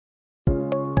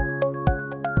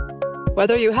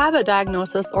Whether you have a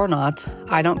diagnosis or not,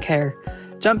 I don't care.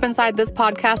 Jump inside this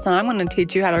podcast and I'm going to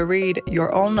teach you how to read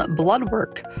your own blood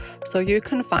work so you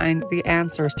can find the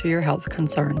answers to your health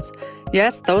concerns.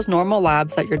 Yes, those normal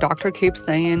labs that your doctor keeps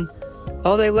saying,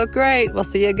 oh, they look great, we'll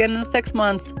see you again in 6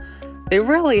 months. They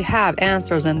really have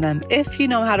answers in them if you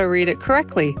know how to read it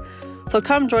correctly. So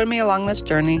come join me along this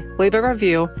journey, leave a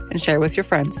review, and share with your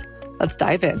friends. Let's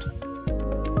dive in.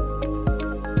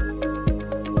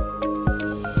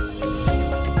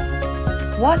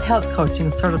 What health coaching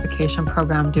certification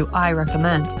program do I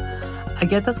recommend? I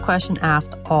get this question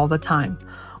asked all the time.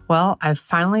 Well, I've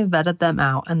finally vetted them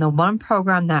out, and the one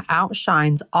program that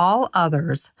outshines all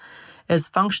others is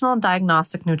Functional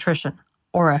Diagnostic Nutrition,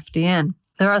 or FDN.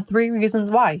 There are 3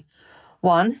 reasons why.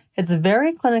 1, it's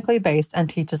very clinically based and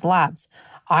teaches labs.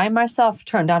 I myself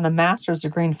turned down a master's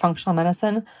degree in functional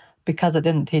medicine because it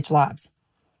didn't teach labs.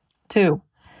 2,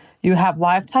 you have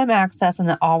lifetime access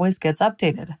and it always gets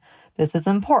updated. This is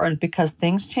important because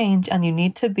things change and you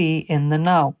need to be in the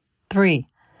know. 3,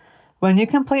 when you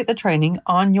complete the training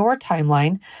on your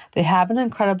timeline, they have an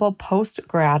incredible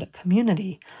post-grad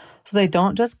community. So they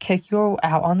don't just kick you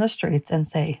out on the streets and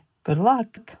say, good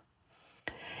luck.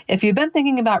 If you've been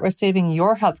thinking about receiving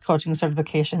your health coaching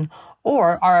certification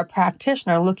or are a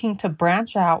practitioner looking to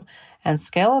branch out and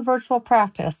scale a virtual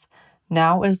practice,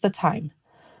 now is the time.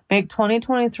 Make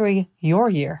 2023 your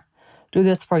year. Do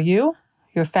this for you,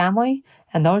 your family,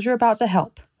 and those you're about to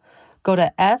help. Go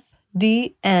to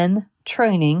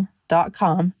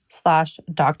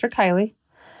fdntraining.com/Dr. Kylie.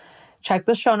 Check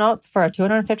the show notes for a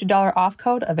 $250 off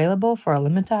code available for a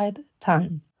limited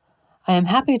time. I am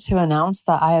happy to announce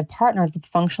that I have partnered with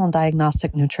Functional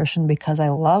Diagnostic Nutrition because I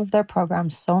love their program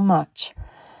so much.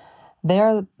 They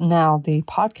are now the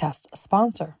podcast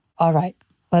sponsor. All right,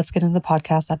 let's get into the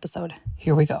podcast episode.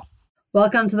 Here we go.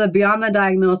 Welcome to the Beyond the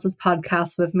Diagnosis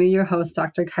podcast with me, your host,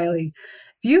 Dr. Kylie.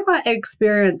 If you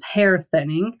experience hair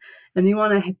thinning and you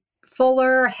want a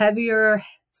fuller, heavier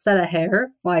set of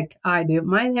hair like I do,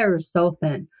 my hair is so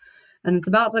thin and it's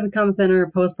about to become thinner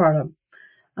postpartum.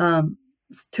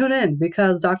 Tune in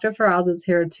because Dr. Faraz is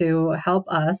here to help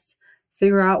us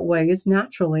figure out ways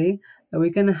naturally that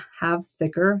we can have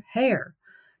thicker hair.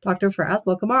 Dr. Faraz,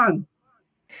 welcome on.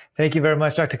 Thank you very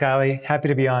much, Dr. Kylie. Happy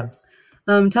to be on.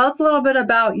 Tell us a little bit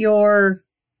about your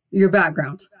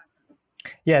background.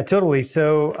 Yeah, totally.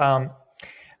 So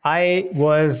I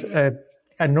was a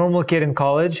normal kid in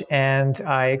college, and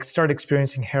I started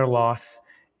experiencing hair loss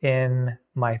in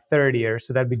my third year,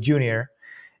 so that'd be junior.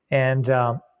 And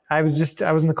I was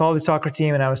in the college soccer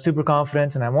team, and I was super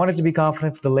confident, and I wanted to be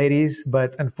confident for the ladies,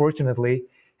 but unfortunately,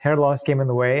 hair loss came in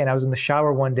the way. And I was in the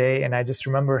shower one day, and I just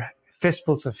remember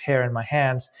fistfuls of hair in my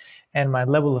hands, and my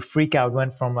level of freak out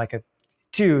went from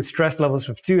stress levels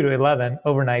from 2 to 11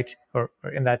 overnight, or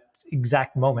in that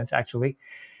exact moment, actually.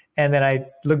 And then I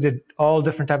looked at all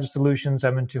different types of solutions.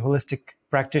 I'm into holistic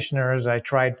practitioners. I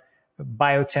tried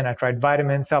biotin, I tried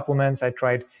vitamin supplements, I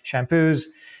tried shampoos,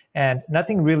 and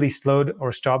nothing really slowed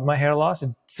or stopped my hair loss.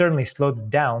 It certainly slowed it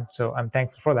down, so I'm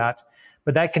thankful for that.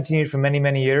 But that continued for many,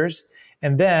 many years.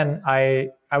 And then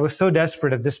I was so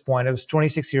desperate at this point. I was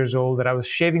 26 years old that I was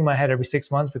shaving my head every 6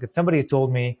 months because somebody had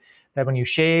told me that when you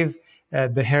shave,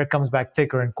 the hair comes back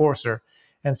thicker and coarser.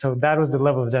 And so that was the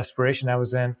level of desperation I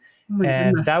was in.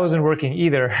 And that wasn't working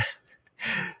either.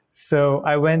 So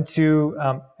I went to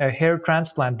a hair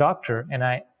transplant doctor, and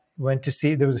I went to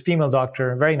see, there was a female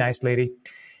doctor, a very nice lady.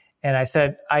 And I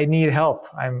said, I need help.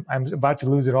 I'm about to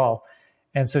lose it all.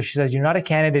 And so she says, you're not a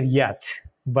candidate yet,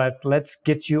 but let's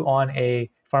get you on a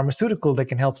pharmaceutical that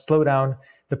can help slow down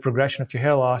the progression of your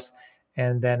hair loss.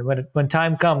 And then when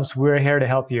time comes, we're here to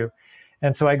help you.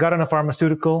 And so I got on a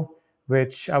pharmaceutical,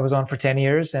 which I was on for 10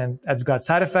 years, and it's got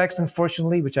side effects,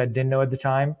 unfortunately, which I didn't know at the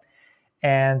time.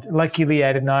 And luckily,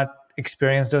 I did not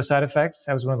experience those side effects.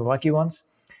 I was one of the lucky ones.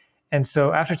 And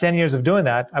so after 10 years of doing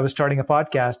that, I was starting a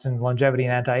podcast in longevity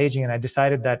and anti-aging, and I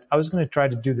decided that I was going to try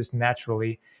to do this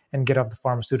naturally and get off the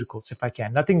pharmaceuticals if I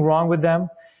can. Nothing wrong with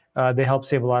them. They help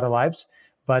save a lot of lives,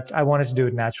 but I wanted to do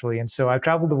it naturally. And so I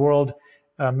traveled the world,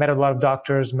 met a lot of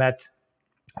doctors,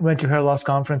 went to hair loss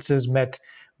conferences, met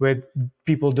with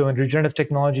people doing regenerative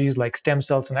technologies like stem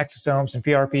cells and exosomes and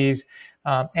PRPs,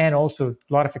 and also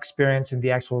a lot of experience in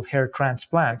the actual hair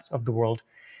transplants of the world.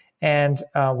 And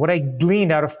what I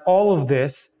gleaned out of all of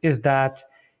this is that,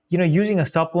 using a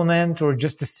supplement or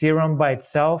just a serum by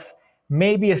itself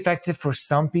may be effective for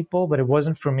some people, but it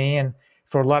wasn't for me. And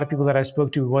for a lot of people that I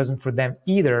spoke to, it wasn't for them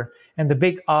either. And the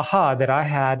big aha that I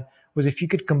had was if you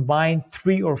could combine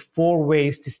 3 or 4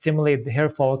 ways to stimulate the hair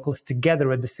follicles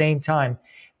together at the same time,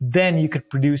 then you could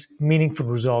produce meaningful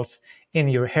results in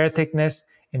your hair thickness,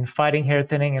 in fighting hair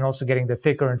thinning and also getting the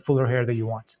thicker and fuller hair that you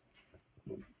want.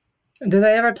 Do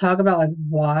they ever talk about like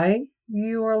why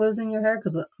you are losing your hair?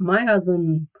 Because my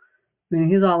husband, I mean,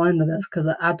 he's all into this.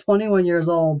 Because at 21 years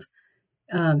old,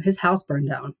 his house burned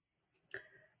down,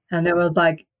 and it was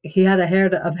like he had a hair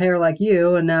of hair like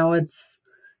you, and now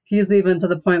he's even to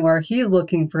the point where he's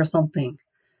looking for something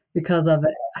because of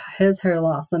his hair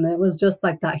loss, and it was just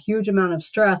like that huge amount of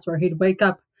stress where he'd wake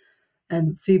up and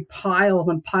see piles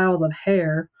and piles of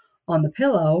hair on the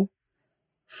pillow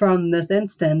from this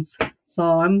instance.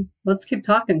 So let's keep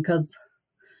talking because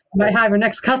you might have your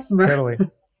next customer. Totally.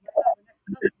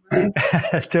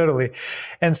 Totally.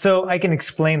 And so I can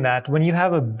explain that when you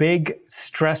have a big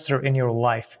stressor in your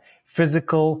life,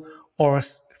 physical or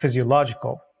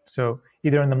physiological, so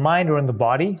either in the mind or in the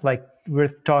body, like we're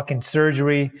talking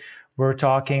surgery, we're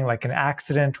talking like an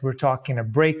accident, we're talking a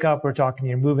breakup, we're talking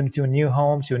you're moving to a new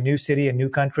home, to a new city, a new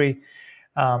country.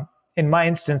 In my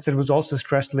instance, it was also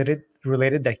stress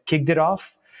related that kicked it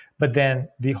off, but then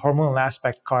the hormonal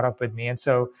aspect caught up with me. And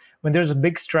so when there's a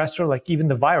big stressor, like even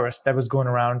the virus that was going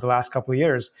around the last couple of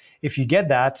years, if you get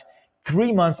that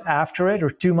 3 months after it or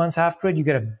 2 months after it, you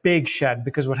get a big shed,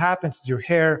 because what happens is your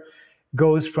hair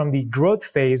goes from the growth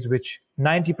phase, which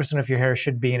 90% of your hair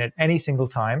should be in at any single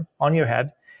time on your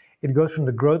head. It goes from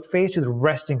the growth phase to the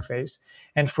resting phase.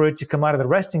 And for it to come out of the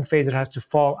resting phase, it has to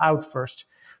fall out first.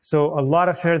 So a lot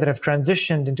of hair that have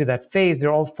transitioned into that phase,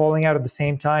 they're all falling out at the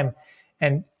same time.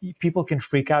 And people can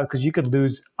freak out because you could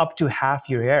lose up to half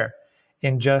your hair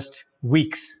in just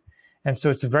weeks. And so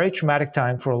it's a very traumatic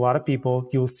time for a lot of people.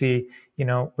 You'll see,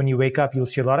 when you wake up, you'll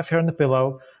see a lot of hair on the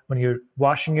pillow. When you're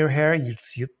washing your hair, you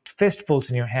see fistfuls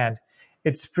in your hand.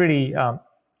 It's pretty,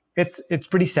 it's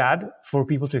pretty sad for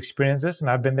people to experience this, and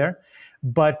I've been there.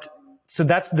 But so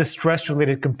that's the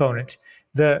stress-related component.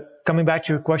 Coming back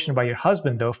to your question about your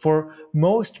husband, though, for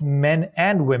most men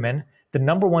and women, the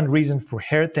number one reason for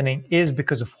hair thinning is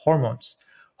because of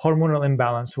hormonal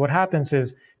imbalance. What happens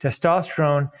is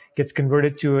testosterone gets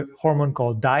converted to a hormone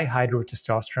called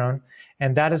dihydrotestosterone,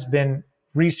 and that has been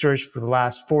researched for the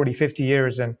last 40, 50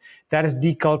 years, and that is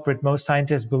the culprit most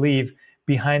scientists believe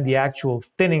behind the actual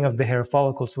thinning of the hair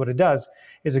follicles. So what it does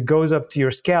is it goes up to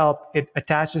your scalp, it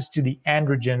attaches to the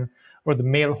androgen or the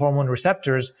male hormone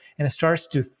receptors, and it starts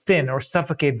to thin or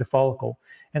suffocate the follicle.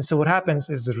 And so what happens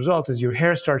as a result is your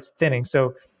hair starts thinning.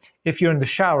 So if you're in the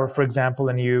shower, for example,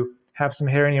 and you have some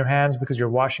hair in your hands because you're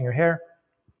washing your hair,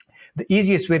 the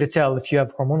easiest way to tell if you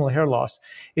have hormonal hair loss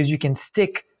is you can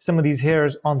stick some of these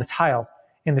hairs on the tile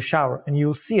in the shower, and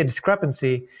you'll see a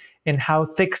discrepancy in how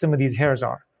thick some of these hairs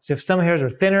are. So if some hairs are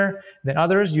thinner than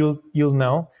others, you'll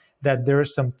know that there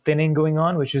is some thinning going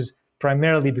on, which is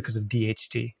primarily because of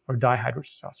DHT or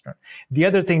dihydrotestosterone. The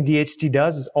other thing DHT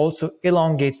does is also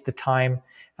elongates the time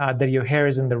that your hair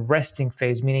is in the resting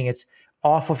phase, meaning it's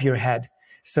off of your head.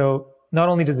 So not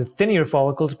only does it thin your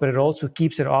follicles, but it also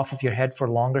keeps it off of your head for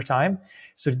a longer time.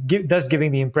 So it does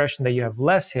giving the impression that you have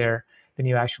less hair than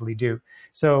you actually do.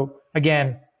 So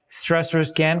again,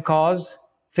 stressors can cause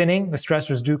thinning. The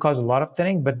stressors do cause a lot of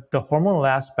thinning, but the hormonal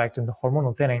aspect and the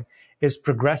hormonal thinning is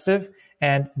progressive.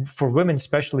 And for women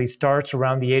especially, starts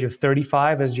around the age of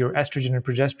 35 as your estrogen and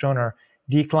progesterone are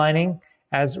declining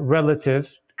as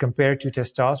relative compared to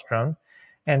testosterone.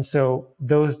 And so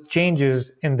those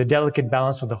changes in the delicate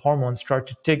balance of the hormones start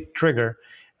to trigger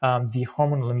the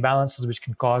hormonal imbalances, which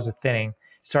can cause a thinning,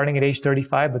 starting at age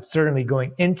 35, but certainly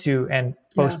going into and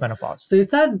post-menopause. So you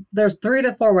said there's 3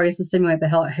 to 4 ways to stimulate the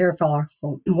hair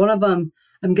follicle. One of them,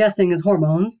 I'm guessing, is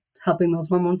hormones, helping those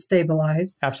hormones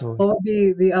stabilize. Absolutely. What would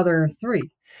be the other 3?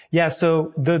 Yeah,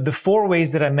 so the 4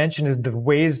 ways that I mentioned is the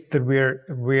ways that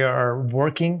we are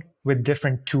working with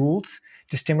different tools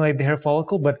to stimulate the hair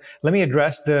follicle. But let me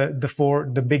address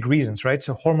the big reasons, right?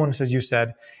 So hormones, as you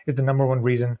said, is the number one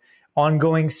reason.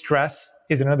 Ongoing stress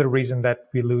is another reason that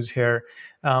we lose hair.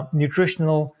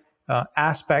 Nutritional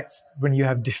aspects, when you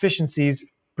have deficiencies,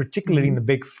 particularly in the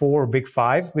big 4 or big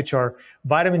 5, which are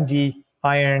vitamin D,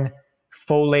 iron,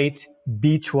 folate,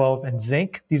 B12, and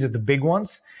zinc. These are the big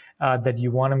ones that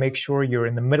you want to make sure you're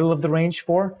in the middle of the range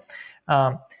for.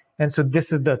 And so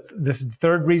this is the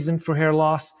third reason for hair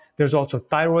loss. There's also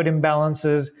thyroid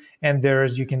imbalances, and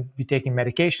you can be taking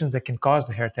medications that can cause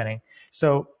the hair thinning.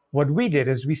 So what we did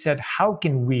is we said, how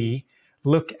can we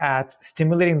look at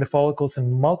stimulating the follicles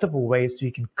in multiple ways so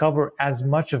you can cover as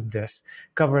much of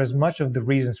the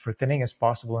reasons for thinning as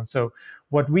possible? And so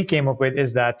what we came up with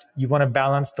is that you want to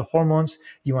balance the hormones,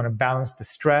 you want to balance the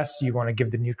stress, you want to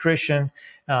give the nutrition,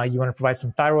 you want to provide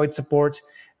some thyroid support,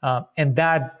 and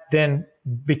that then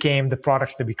became the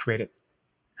products that we created.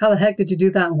 How the heck did you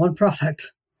do that in one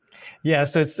product? Yeah,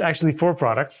 so it's actually four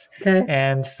products. Okay.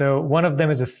 And so one of them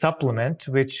is a supplement,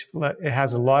 which it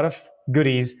has a lot of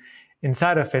goodies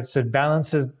inside of it. So it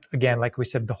balances, again, like we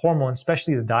said, the hormones,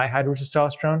 especially the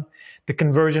dihydrotestosterone. The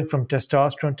conversion from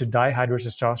testosterone to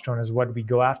dihydrotestosterone is what we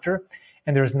go after.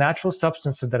 And there's natural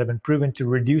substances that have been proven to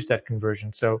reduce that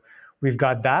conversion. So we've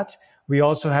got that. We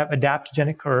also have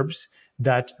adaptogenic herbs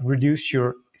that reduce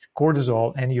your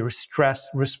cortisol and your stress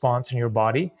response in your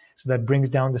body. So that brings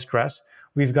down the stress.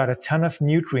 We've got a ton of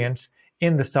nutrients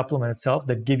in the supplement itself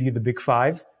that give you the big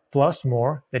five plus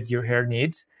more that your hair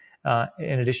needs.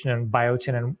 In addition to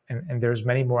biotin, and there's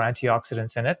many more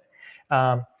antioxidants in it.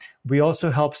 We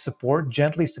also help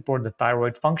gently support the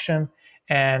thyroid function,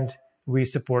 and we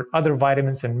support other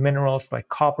vitamins and minerals like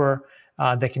copper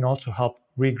that can also help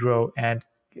regrow and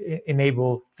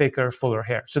enable thicker, fuller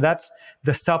hair. So that's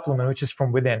the supplement, which is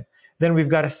from within. Then we've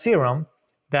got a serum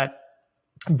that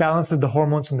balances the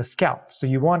hormones on the scalp. So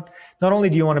not only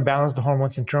do you want to balance the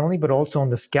hormones internally, but also on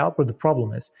the scalp where the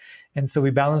problem is. And so we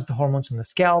balance the hormones on the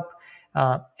scalp.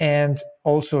 And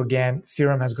also, again,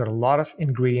 serum has got a lot of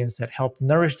ingredients that help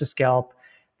nourish the scalp,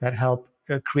 that help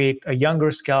create a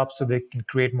younger scalp so they can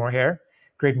create more hair,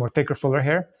 create more thicker, fuller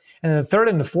hair. And then the third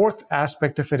and the fourth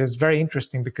aspect of it is very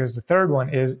interesting because the third one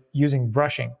is using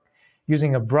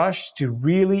a brush to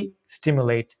really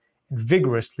stimulate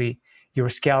vigorously your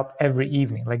scalp every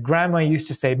evening. Like grandma used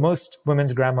to say, most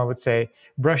women's grandma would say,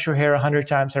 brush your hair 100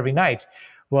 times every night.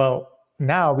 Well,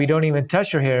 now we don't even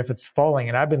touch your hair if it's falling.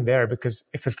 And I've been there because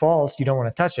if it falls, you don't want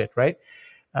to touch it, right?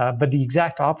 But the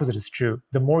exact opposite is true.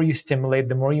 The more you stimulate,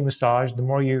 the more you massage, the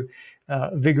more you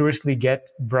vigorously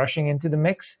get brushing into the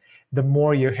mix, the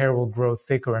more your hair will grow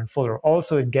thicker and fuller.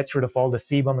 Also, it gets rid of all the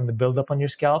sebum and the buildup on your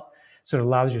scalp, so it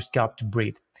allows your scalp to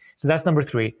breathe. So that's number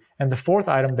 3. And the fourth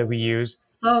item that we use...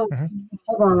 So,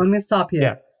 hold on, let me stop you.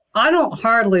 Yeah. I don't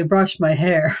hardly brush my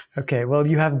hair. Okay, well,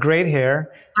 you have great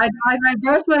hair. I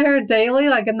brush my hair daily.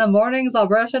 Like in the mornings, I'll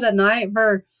brush it at night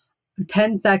for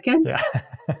 10 seconds. Yeah.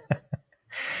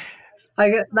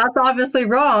 That's obviously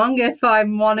wrong if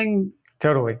I'm wanting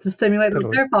to stimulate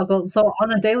the hair follicle. So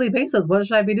on a daily basis, what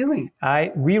should I be doing?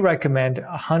 We recommend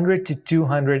 100 to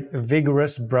 200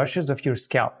 vigorous brushes of your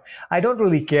scalp. I don't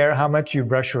really care how much you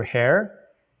brush your hair.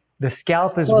 The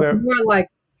scalp is where... it's more like,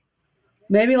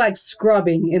 maybe like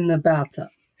scrubbing in the bathtub.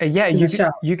 Yeah,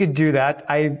 you could do that.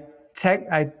 I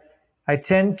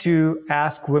tend to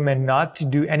ask women not to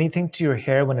do anything to your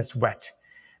hair when it's wet,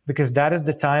 because that is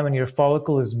the time when your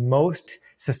follicle is most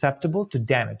susceptible to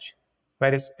damage,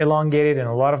 right? It's elongated and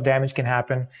a lot of damage can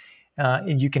happen.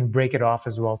 You can break it off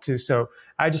as well too. So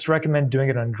I just recommend doing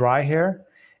it on dry hair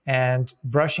and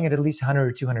brushing it at least 100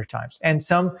 or 200 times. And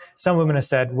some women have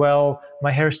said, well,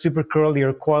 my hair is super curly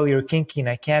or coily or kinky and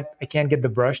I can't get the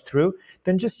brush through.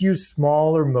 Then just use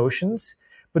smaller motions.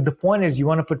 But the point is you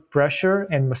want to put pressure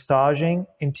and massaging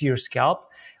into your scalp.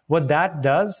 What that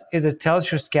does is it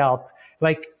tells your scalp,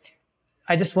 like,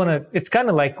 it's kind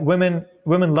of like women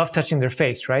love touching their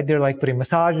face, right? They're like putting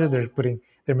massages,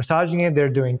 they're massaging it, they're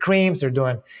doing creams, they're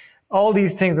doing all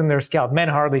these things in their scalp. Men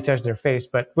hardly touch their face,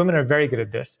 but women are very good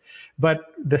at this. But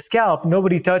the scalp,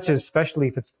 nobody touches,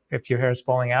 especially if your hair is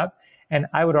falling out. And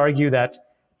I would argue that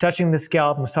touching the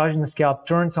scalp, massaging the scalp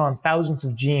turns on thousands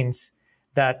of genes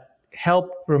that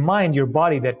help remind your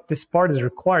body that this part is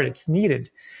required, it's needed.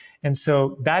 And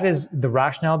so that is the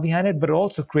rationale behind it, but it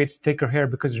also creates thicker hair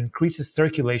because it increases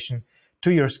circulation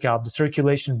to your scalp. The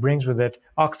circulation brings with it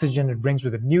oxygen, it brings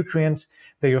with it nutrients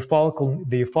that your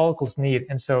follicles need.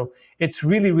 And so it's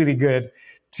really, really good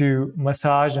to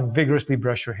massage and vigorously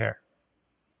brush your hair.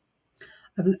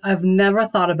 I've never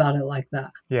thought about it like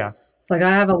that. Yeah. It's like I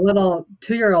have a little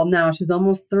 2-year-old now, she's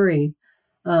almost 3.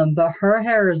 But her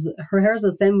hair is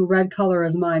the same red color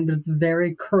as mine, but it's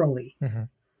very curly. Mm-hmm.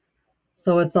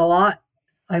 So it's a lot,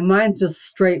 like mine's just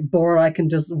straight board. I can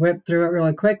just whip through it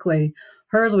really quickly.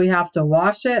 Hers, we have to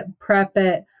wash it, prep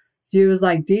it, use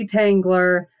like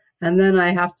detangler, and then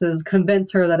I have to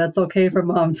convince her that it's okay for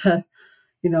mom to,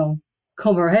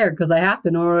 comb her hair because I have to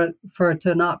in order for it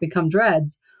to not become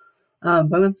dreads. But I'm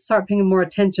going to start paying more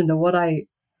attention to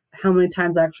how many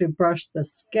times I actually brush the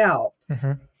scalp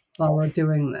while we're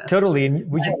doing this. Totally.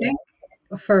 I think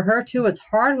for her too, it's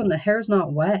hard when the hair's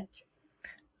not wet.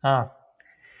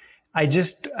 I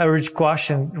just urge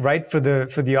caution, right, for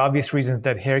the obvious reasons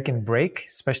that hair can break,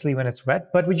 especially when it's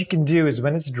wet. But what you can do is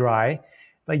when it's dry,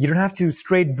 like you don't have to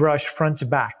straight brush front to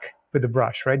back with the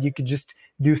brush, right? You could just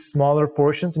do smaller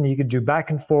portions and you could do back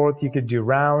and forth. You could do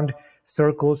round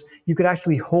circles. You could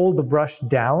actually hold the brush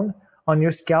down on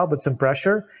your scalp with some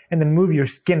pressure and then move your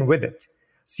skin with it.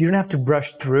 So you don't have to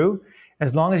brush through.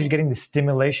 as long as you're getting the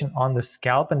stimulation on the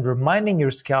scalp and reminding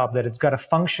your scalp that it's got a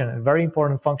function, a very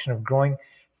important function of growing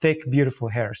thick, beautiful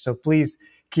hair. So please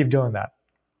keep doing that.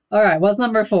 All right, what's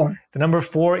number 4? The number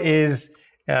 4 is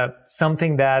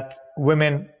something that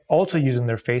women also use in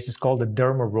their face. It's called the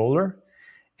derma roller.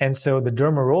 And so the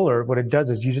derma roller, what it does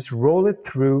is you just roll it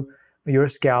through your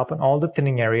scalp and all the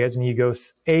thinning areas, and you go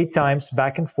 8 times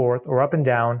back and forth or up and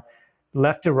down,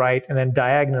 left to right, and then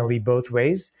diagonally both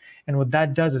ways. And what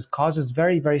that does is causes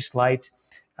very, very slight,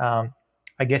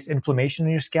 inflammation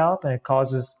in your scalp, and it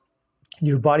causes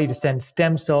your body to send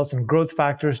stem cells and growth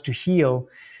factors to heal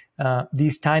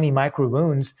these tiny micro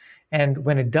wounds. And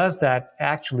when it does that,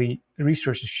 actually,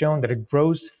 research has shown that it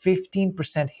grows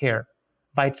 15% hair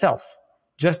by itself,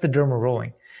 just the derma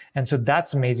rolling. And so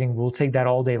that's amazing. We'll take that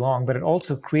all day long, but it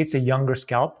also creates a younger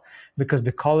scalp because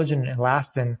the collagen and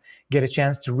elastin get a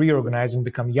chance to reorganize and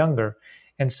become younger.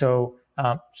 And so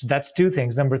that's 2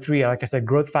 things. Number 3, like I said,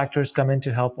 growth factors come in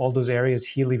to help all those areas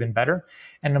heal even better.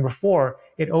 And number 4,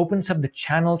 it opens up the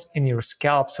channels in your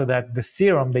scalp so that the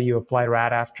serum that you apply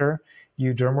right after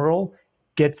you derma roll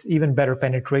gets even better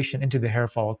penetration into the hair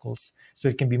follicles, so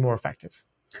it can be more effective.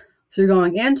 So you're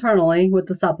going internally with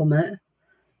the supplement,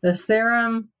 the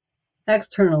serum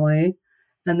externally,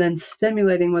 and then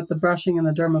stimulating with the brushing and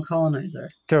the derma colonizer.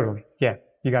 Totally. Yeah,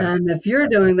 you got it. And if you're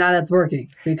doing that, it's working,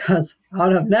 because I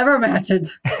would have never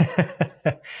imagined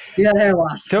you had hair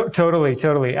loss.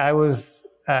 Totally. I was,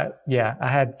 I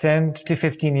had 10 to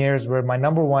 15 years where my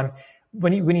number one,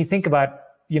 when you think about,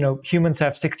 humans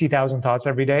have 60,000 thoughts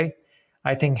every day.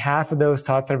 I think half of those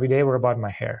thoughts every day were about my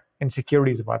hair,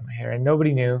 insecurities about my hair. And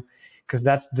nobody knew, because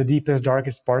that's the deepest,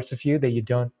 darkest parts of you that you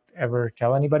don't ever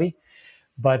tell anybody.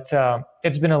 But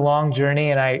it's been a long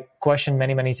journey, and I questioned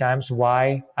many, many times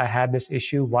why I had this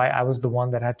issue, why I was the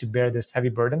one that had to bear this heavy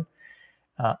burden.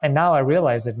 And now I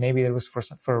realize that maybe it was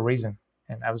for a reason,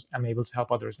 and I'm able to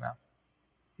help others now.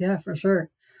 Yeah, for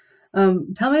sure.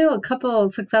 Tell me a couple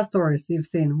of success stories you've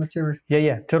seen with your...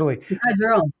 Yeah, totally. Besides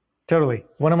your own. Totally.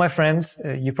 One of my friends,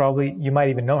 you might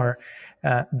even know her,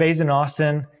 based in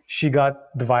Austin. She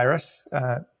got the virus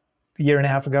a year and a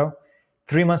half ago.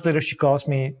 3 months later, she calls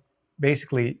me.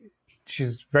 Basically,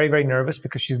 she's very, very nervous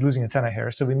because she's losing a ton of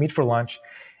hair. So we meet for lunch,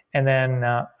 and then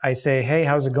I say, "Hey,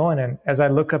 how's it going?" And as I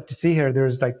look up to see her,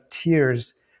 there's like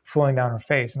tears flowing down her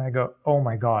face. And I go, "Oh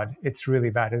my God, it's really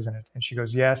bad, isn't it?" And she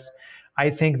goes, "Yes, I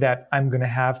think that I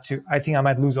think I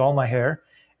might lose all my hair,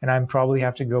 and I'm probably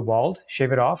have to go bald,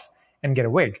 shave it off, and get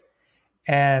a wig."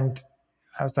 And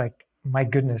I was like, my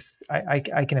goodness,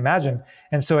 I can imagine.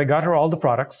 And so I got her all the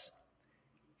products,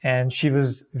 and she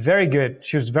was very good.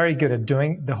 She was very good at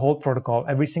doing the whole protocol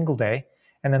every single day,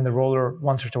 and then the roller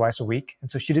once or twice a week. And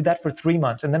so she did that for 3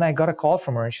 months. And then I got a call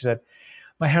from her, and she said,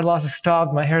 "My hair loss has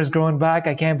stopped. My hair is growing back.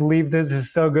 I can't believe this. This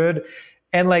is so good."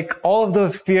 And like all of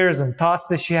those fears and thoughts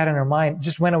that she had in her mind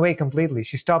just went away completely.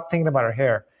 She stopped thinking about her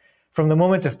hair. From the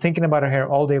moment of thinking about her hair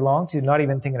all day long to not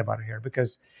even thinking about her hair,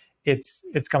 because it's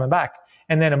coming back.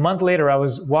 And then a month later, I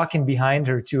was walking behind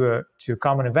her to a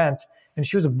common event, and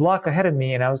she was a block ahead of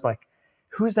me. And I was like,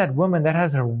 "Who's that woman that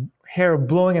has her hair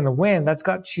blowing in the wind?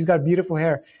 She's got beautiful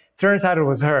hair." Turns out it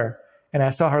was her. And I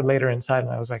saw her later inside, and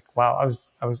I was like, "Wow,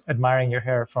 I was admiring your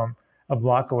hair from a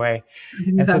block away."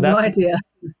 You have no idea.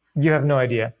 You have no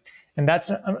idea. And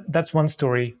that's one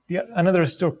story. Another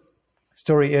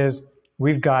story is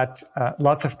we've got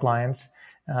lots of clients.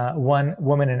 One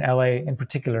woman in LA in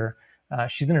particular,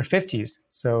 she's in her 50s,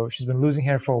 so she's been losing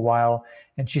hair for a while.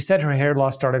 And she said her hair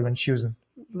loss started when she was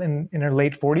in her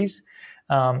late 40s.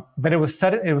 But it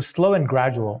was slow and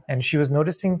gradual. And she was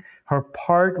noticing her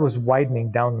part was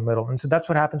widening down the middle. And so that's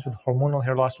what happens with hormonal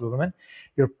hair loss with women.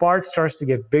 Your part starts to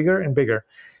get bigger and bigger.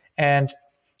 And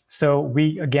so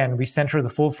we sent her the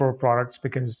full 4 products,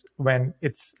 because when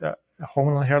it's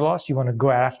hormonal hair loss, you want to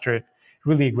go after it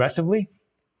really aggressively.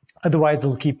 Otherwise,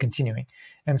 it'll keep continuing.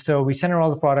 And so we sent her all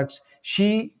the products.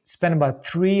 She spent about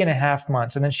 3.5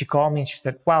 months. And then she called me and she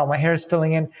said, "Wow, my hair is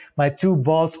filling in. My 2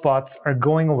 bald spots are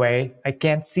going away. I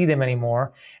can't see them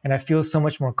anymore. And I feel so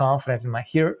much more confident, and my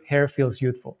hair feels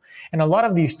youthful." And a lot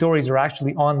of these stories are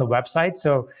actually on the website.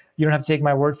 So you don't have to take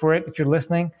my word for it. If you're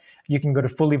listening, you can go to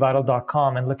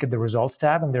fullyvital.com and look at the results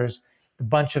tab. And there's a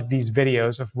bunch of these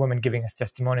videos of women giving us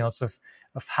testimonials of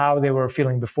how they were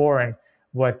feeling before and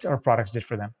what our products did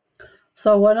for them.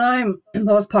 So when I'm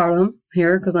postpartum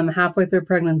here, because I'm halfway through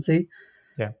pregnancy,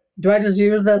 do I just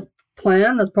use this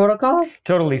protocol?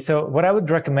 Totally. So what I would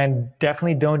recommend,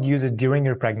 definitely don't use it during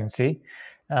your pregnancy,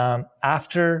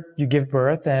 after you give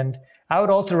birth. And I would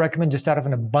also recommend, just out of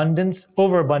an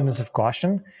overabundance of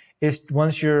caution, is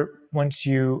once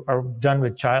you are done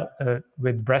with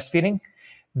breastfeeding,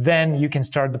 then you can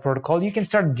start the protocol. You can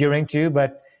start during too,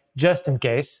 but just in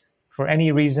case, for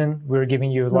any reason, we're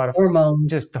giving you a lot of hormones.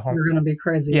 Just the hormones. You're going to be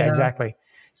crazy. Yeah, exactly.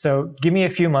 So give me a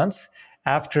few months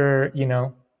after,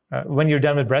 when you're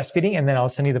done with breastfeeding, and then I'll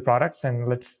send you the products, and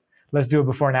let's do a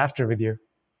before and after with you.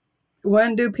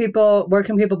 Where can people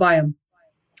buy them?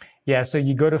 Yeah, so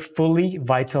you go to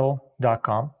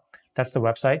fullyvital.com. That's the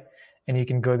website. And you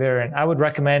can go there. And I would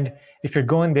recommend, if you're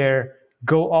going there,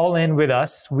 go all in with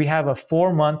us. We have a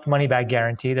 4-month money back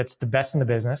guarantee. That's the best in the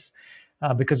business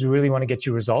because we really want to get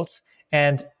you results.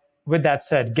 And with that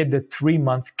said, get the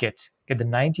 3-month kit, get the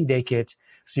 90-day kit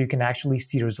so you can actually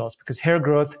see results, because hair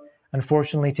growth,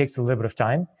 unfortunately, takes a little bit of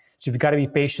time. So you've got to be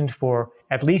patient for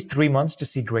at least 3 months to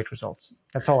see great results.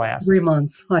 That's all I ask. 3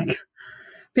 months. Like,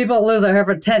 people lose their hair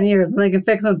for 10 years and they can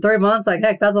fix it in 3 months. Like,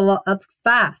 heck, that's a lot. That's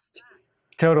fast.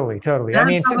 Totally. That's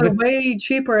probably way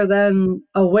cheaper than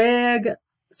a wig,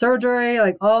 surgery,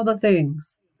 like all the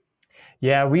things.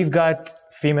 Yeah, we've got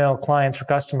female clients or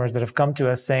customers that have come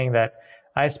to us saying that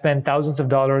I spent thousands of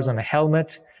dollars on a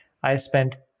helmet. I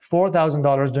spent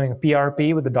 $4,000 doing a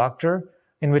PRP with the doctor,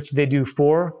 in which they do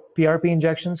 4 PRP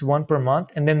injections, 1 per month.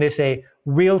 And then they say,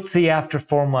 we'll see after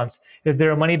 4 months. Is there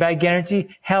a money back guarantee?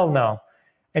 Hell no.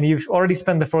 And you've already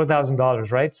spent the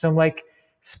 $4,000, right? So I'm like,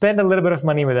 spend a little bit of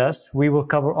money with us. We will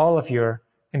cover all of your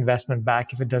investment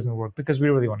back if it doesn't work, because we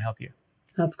really want to help you.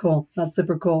 That's cool. That's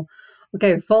super cool.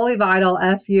 Okay, Fully Vital,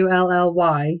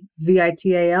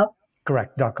 FULLYVITAL.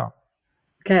 Correct. .com.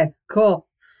 Okay, cool.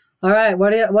 All right,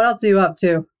 what else are you up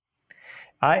to?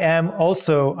 I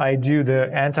do the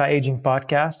anti-aging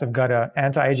podcast. I've got an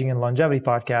anti-aging and longevity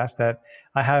podcast that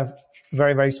I have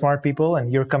very, very smart people,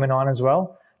 and you're coming on as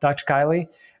well, Dr. Kylie.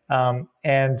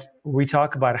 And we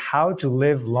talk about how to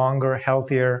live longer,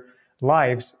 healthier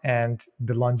lives and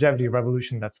the longevity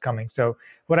revolution that's coming. So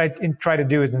what I try to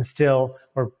do is instill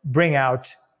or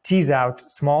tease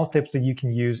out small tips that you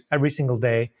can use every single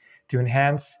day to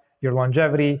enhance your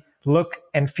longevity, look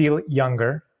and feel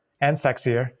younger and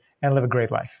sexier, and live a great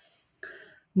life.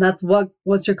 That's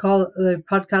what's the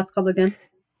podcast called again?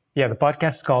 Yeah, the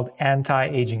podcast is called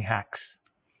Anti-Aging Hacks.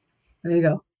 There you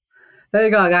go. There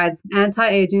you go, guys.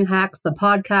 Anti-Aging Hacks, the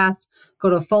podcast. Go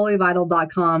to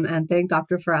fullyvital.com and thank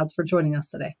Dr. Faraz for joining us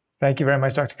today. Thank you very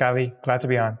much, Dr. Kylie. Glad to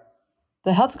be on.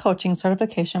 The health coaching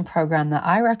certification program that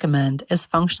I recommend is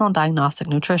Functional Diagnostic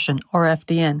Nutrition, or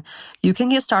FDN. You can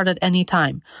get started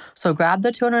anytime. So grab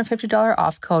the $250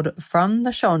 off code from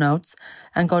the show notes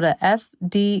and go to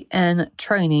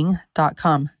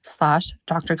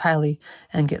fdntraining.com/Dr. Kylie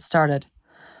and get started.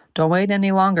 Don't wait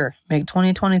any longer. Make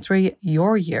 2023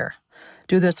 your year.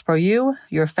 Do this for you,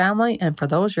 your family, and for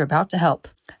those you're about to help.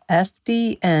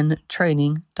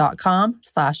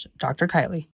 fdntraining.com/Dr.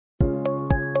 Kylie.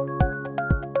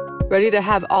 Ready to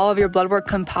have all of your blood work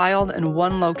compiled in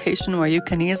one location where you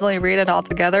can easily read it all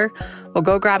together? Well,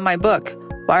 go grab my book,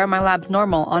 Why Are My Labs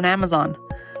Normal, on Amazon.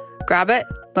 Grab it,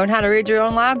 learn how to read your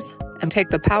own labs, and take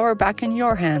the power back in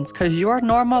your hands, because your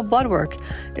normal blood work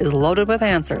is loaded with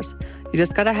answers. You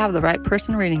just got to have the right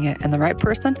person reading it, and the right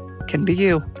person can be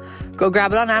you. Go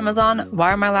grab it on Amazon,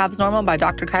 Why Are My Labs Normal by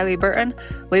Dr. Kylie Burton.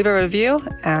 Leave a review,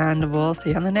 and we'll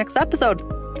see you on the next episode.